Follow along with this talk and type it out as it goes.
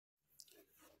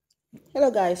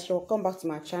Hello guys, welcome back to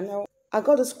my channel. I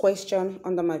got this question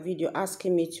under my video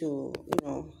asking me to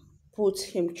put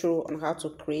him through on how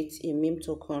to create a meme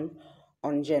token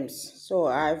on Gemz. So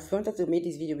I've wanted to make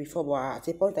this video before, but at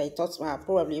a point I thought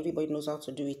probably everybody knows how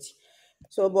to do it.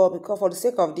 So but because for the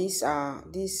sake of this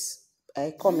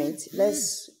comment,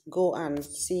 let's go and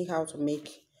see how to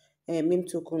make a meme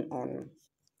token on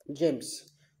Gemz.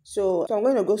 So I'm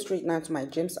going to go straight now to my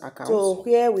Gemz account. So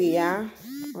here we are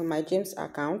on my Gemz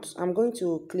account. I'm going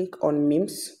to click on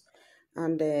memes,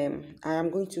 and I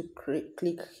am going to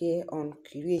click here on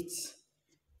create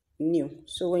new.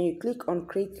 So when you click on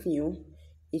create new,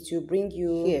 it will bring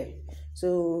you here.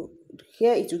 So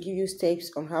here it will give you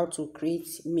steps on how to create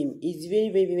meme. It's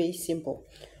very simple.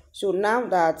 So now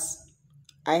that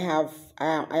I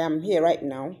am here right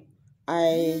now,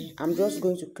 I am just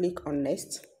going to click on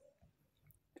next,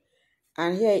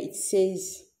 and here it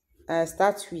says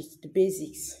start with the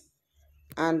basics,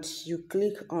 and you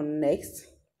click on next.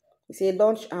 You say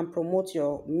launch and promote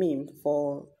your meme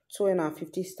for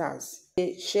 250 stars.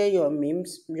 Share your meme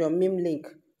link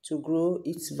to grow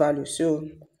its value. So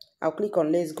I'll click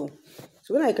on let's go.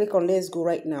 So when I click on let's go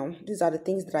right now, these are the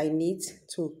things that I need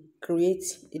to create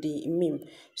the meme.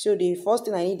 So the first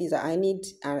thing I need is that I need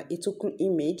a token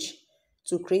image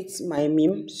to create my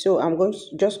meme. So I'm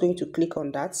just going to click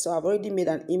on that. So I've already made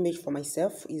an image for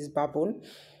myself, is baboon.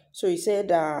 So you said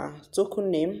token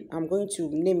name, I'm going to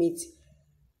name it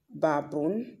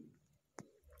baboon.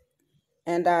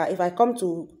 And if I come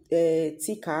to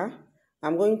ticker,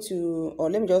 I'm going to,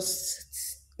 or let me just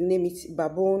name it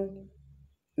baboon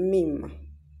meme.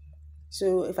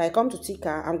 So if I come to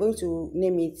ticker, I'm going to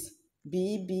name it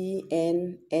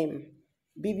BBNM.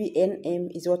 BBNM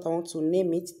is what I want to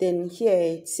name it. Then here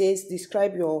it says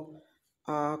describe your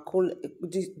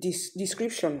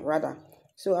description rather.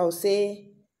 So I'll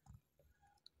say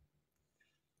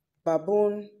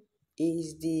baboon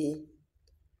is the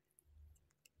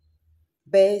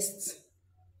best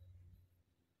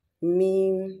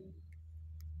meme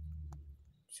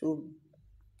to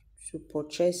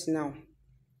purchase now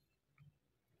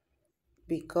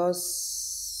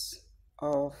because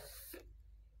of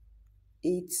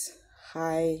its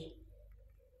high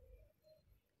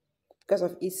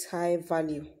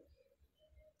value.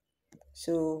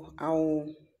 So I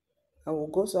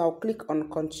will click on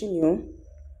continue.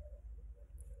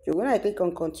 So when I click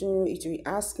on continue, it will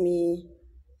ask me,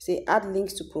 say add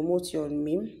links to promote your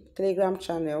meme. Telegram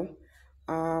channel,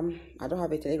 I don't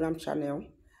have a Telegram channel.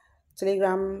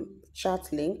 Telegram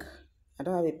chat link, I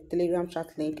don't have a Telegram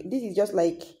chat link. This is just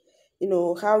like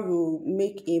how you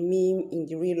make a meme in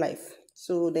the real life.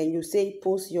 So then you say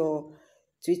post your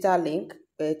Twitter link.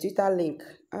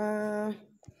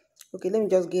 Okay, let me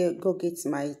just go get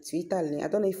my Twitter link. I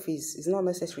don't know if it's not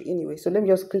necessary anyway. So let me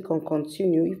just click on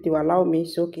continue. If they will allow me,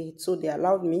 it's okay. So they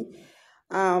allowed me.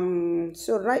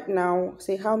 So right now,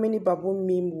 say how many baboon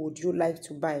meme would you like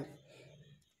to buy?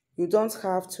 You don't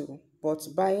have to, but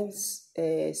buying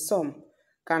some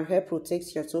can help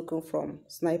protect your token from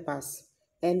snipers.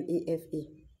 NEFA.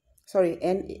 Sorry,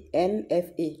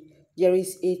 NFA. There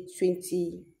is a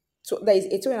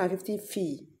 250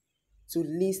 fee to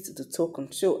list the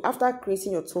token. So after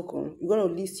creating your token, you're going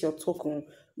to list your token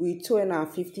with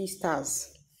 250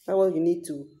 stars. That's what you need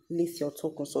to list your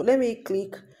token. So let me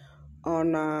click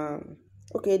on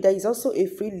okay, there is also a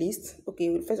free list.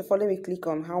 Okay, first of all, let me click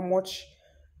on how much.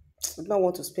 I don't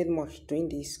want to spend much doing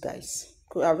this, guys.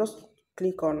 I'll just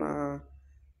click on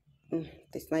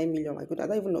there's 9 million. My goodness, I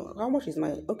don't even know how much is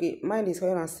my, okay, mine is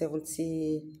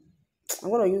 170. I'm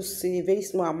gonna use a very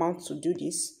small amount to do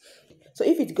this. So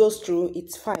if it goes through,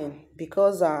 it's fine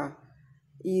because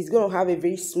it's gonna have a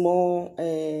very small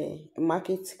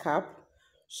market cap.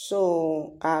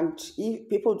 So and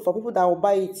if for people that will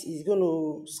buy it, it's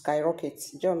gonna skyrocket.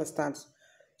 Do you understand?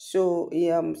 So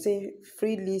say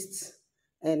free list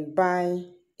and buy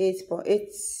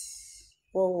 8.8.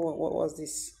 What was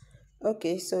this?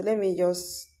 Okay, so let me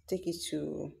just take it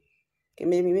to, okay,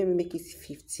 maybe make it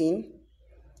 15.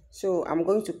 So I'm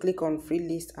going to click on free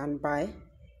list and buy.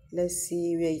 Let's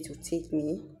see where it will take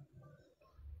me.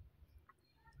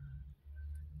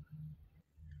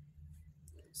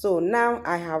 So now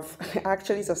I have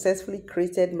actually successfully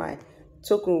created my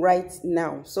token right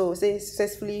now. So say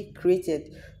successfully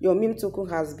created. Your meme token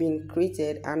has been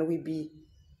created and will be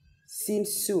seen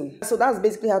soon. So that's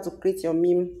basically how to create your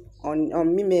meme on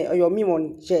meme, or your meme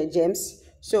on Gemz.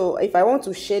 So if I want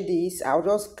to share this, I'll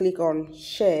just click on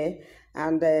share,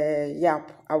 and yeah,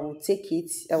 I will take it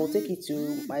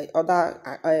to my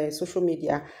other social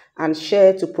media and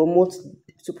share to promote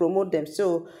them.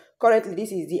 So Currently,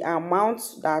 this is the amount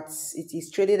that it is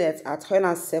traded at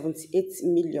 178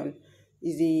 million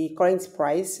is the current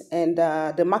price, and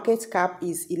the market cap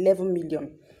is 11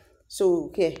 million. So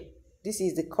okay, this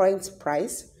is the current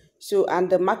price. So and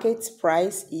the market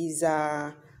price is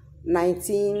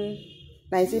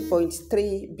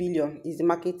 19.3 billion is the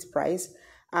market price.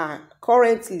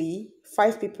 Currently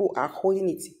 5 people are holding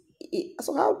it.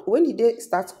 So how, when did they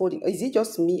start holding? Is it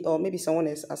just me or maybe someone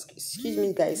else? Excuse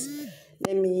me guys,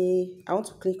 I want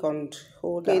to click on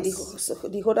holders. Okay,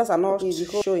 the holders are not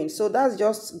showing. So that's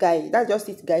just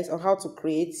it guys, on how to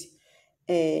create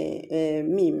a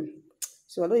meme.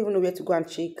 So I don't even know where to go and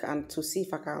check and to see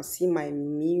if I can see my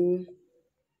meme.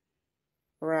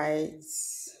 Right.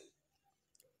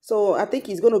 So I think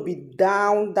it's going to be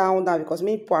down because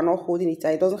many people are not holding it.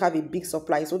 It doesn't have a big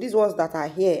supply. So these ones that are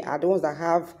here are the ones that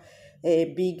have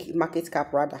a big market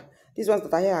cap rather. These ones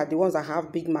that are here are the ones that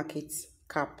have big market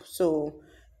cap. So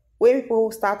when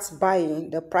people start buying,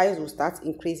 the price will start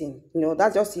increasing. You know,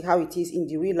 that's just how it is in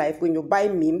the real life. When you buy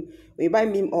meme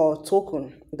or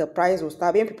token, the price will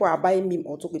start. When people are buying meme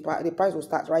or token, the price will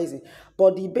start rising.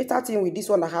 But the better thing with this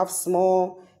one that have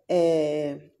small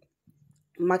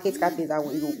market cap is that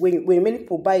when many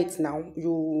people buy it now,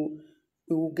 you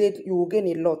will gain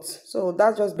a lot. So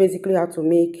that's just basically how to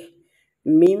make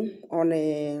meme on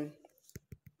a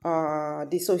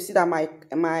this. So you see that my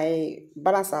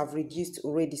balance have reduced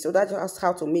already. So that's just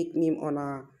how to make meme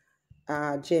on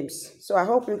Gemz. So I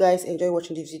hope you guys enjoy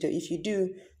watching this video. If you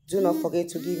do not forget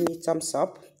to give me thumbs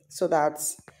up so that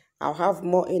I'll have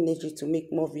more energy to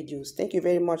make more videos. Thank you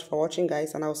very much for watching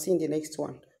guys, and I'll see you in the next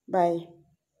one. Bye.